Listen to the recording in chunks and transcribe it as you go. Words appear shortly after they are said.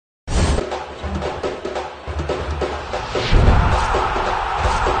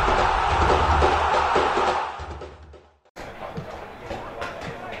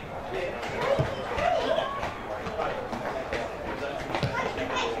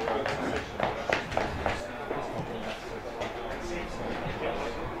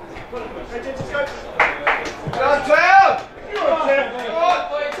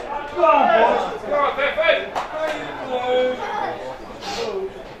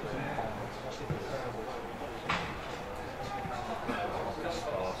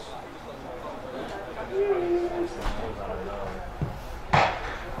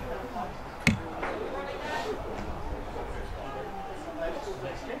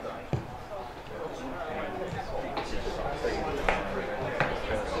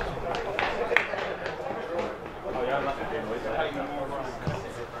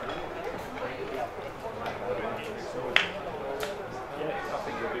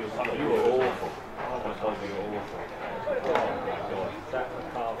You were awful. I told you were awful. Oh my God. That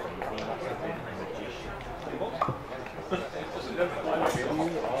McCarthy, he must have been a magician.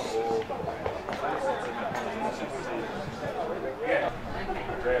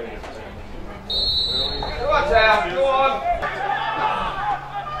 Go on, Sam, go on!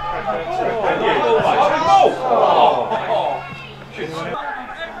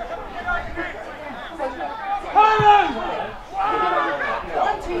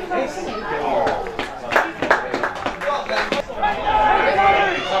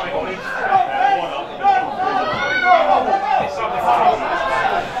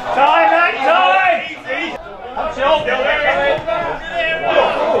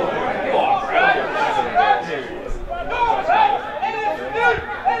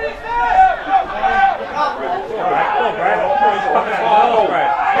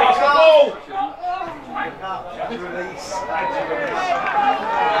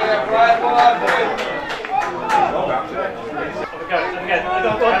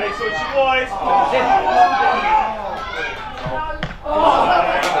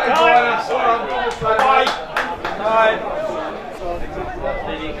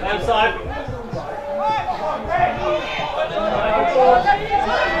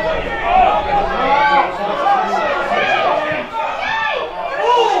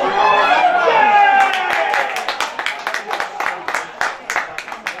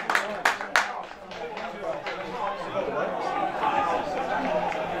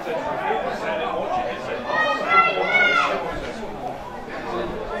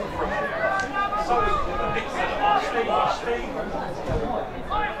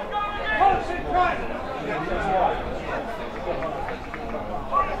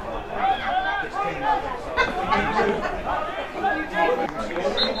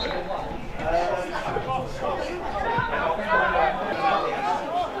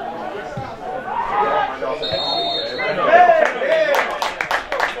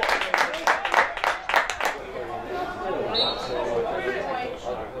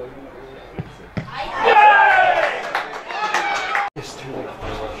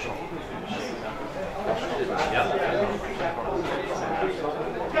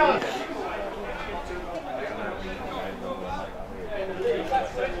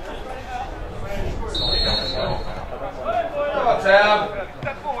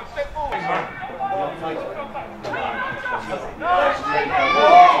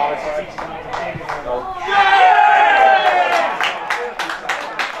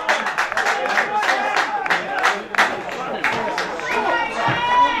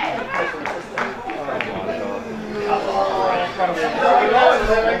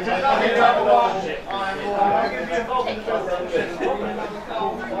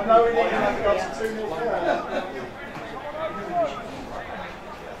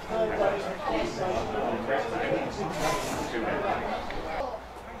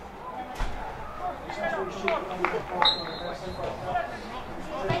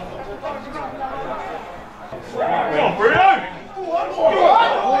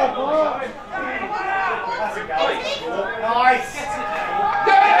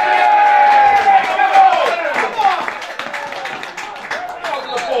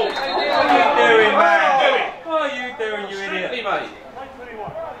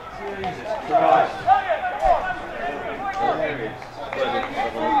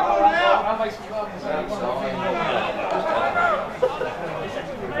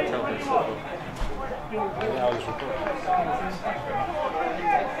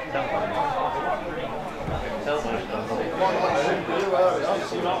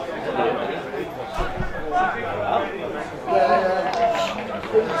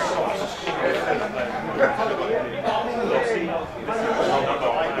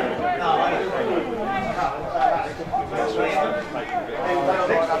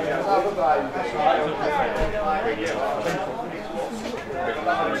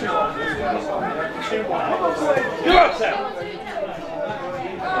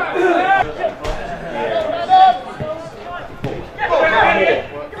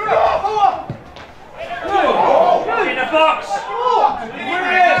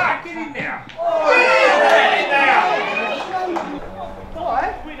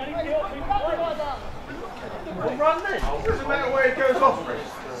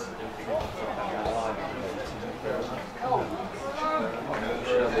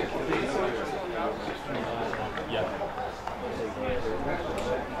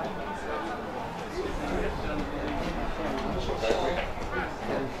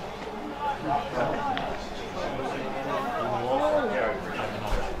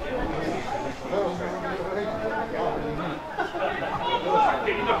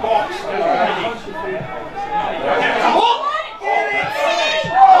 Get in the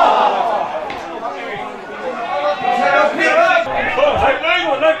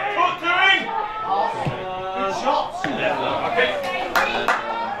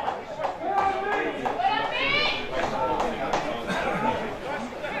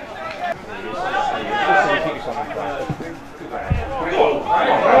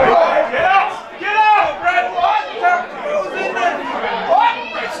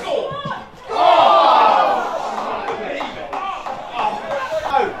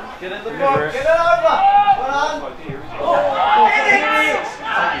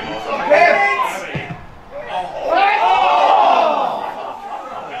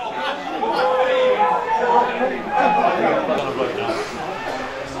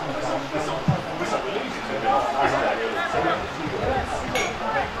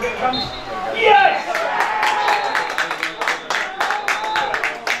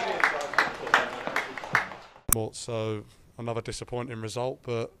So another disappointing result,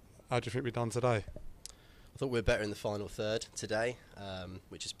 but how do you think we've done today? I thought we were better in the final third today,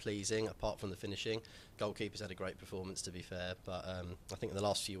 which is pleasing, apart from the finishing. Goalkeepers had a great performance, to be fair, but I think in the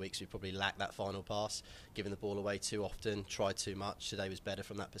last few weeks we probably lacked that final pass, giving the ball away too often, tried too much. Today was better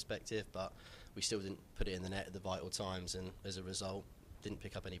from that perspective, but we still didn't put it in the net at the vital times, and as a result didn't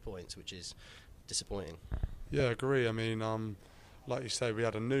pick up any points, which is disappointing. Yeah, I agree. I mean, like you say, we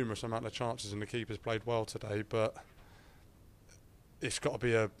had a numerous amount of chances and the keepers played well today, but it's got to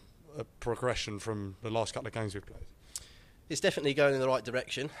be a progression from the last couple of games we've played. It's definitely going in the right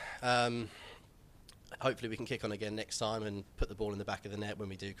direction. Hopefully we can kick on again next time and put the ball in the back of the net when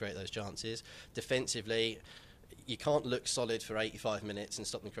we do create those chances. Defensively, you can't look solid for 85 minutes and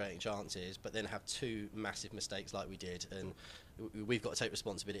stop them creating chances, but then have two massive mistakes like we did, and we've got to take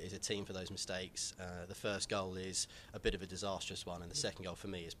responsibility as a team for those mistakes. The first goal is a bit of a disastrous one, and the second goal for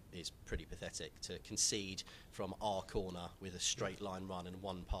me is pretty pathetic. To concede from our corner with a straight line run and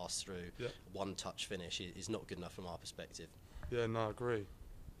one pass through, one touch finish is not good enough from our perspective. Yeah, no, I agree.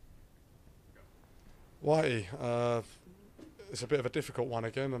 Whitey, it's a bit of a difficult one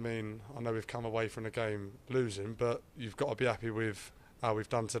again. I mean, I know we've come away from the game losing, but you've got to be happy with how we've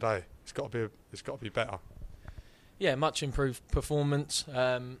done today. It's got to be better. Yeah, much improved performance.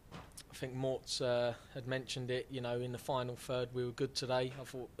 I think Mort's had mentioned it. You know, in the final third, we were good today. I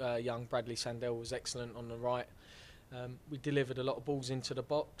thought young Bradley Sandell was excellent on the right. We delivered a lot of balls into the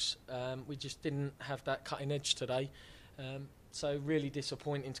box. We just didn't have that cutting edge today. So really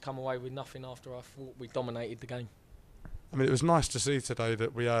disappointing to come away with nothing after I thought we dominated the game. I mean, it was nice to see today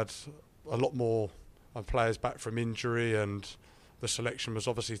that we had a lot more players back from injury, and the selection was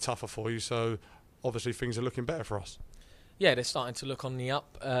obviously tougher for you, so obviously things are looking better for us. Yeah, they're starting to look on the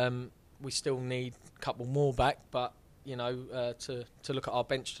up. We still need a couple more back, but you know, to look at our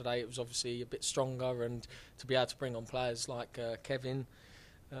bench today, it was obviously a bit stronger, and to be able to bring on players like Kevin,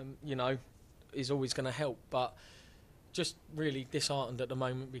 you know, is always going to help. But just really disheartened at the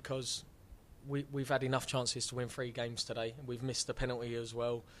moment because we've had enough chances to win 3 games today. We've missed the penalty as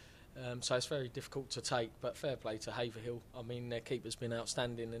well. So it's very difficult to take, but fair play to Haverhill. I mean, their keeper's been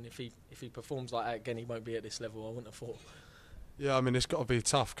outstanding, and if he performs like that again, he won't be at this level, I wouldn't have thought. Yeah, I mean, it's got to be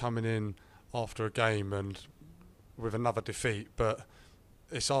tough coming in after a game and with another defeat, but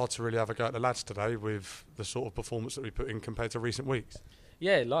it's hard to really have a go at the lads today with the sort of performance that we put in compared to recent weeks.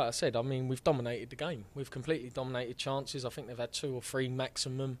 Yeah, like I said, I mean, we've dominated the game. We've completely dominated chances. I think they've had 2 or 3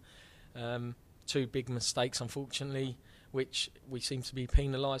 maximum. 2 big mistakes, unfortunately, which we seem to be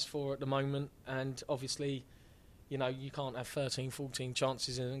penalised for at the moment. And obviously, you know, you can't have 13, 14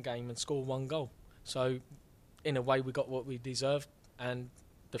 chances in a game and score 1 goal. So, in a way, we got what we deserved, and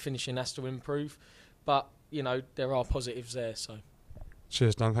the finishing has to improve. But, you know, there are positives there. So,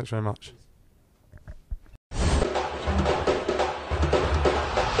 cheers, Dan. Thanks very much.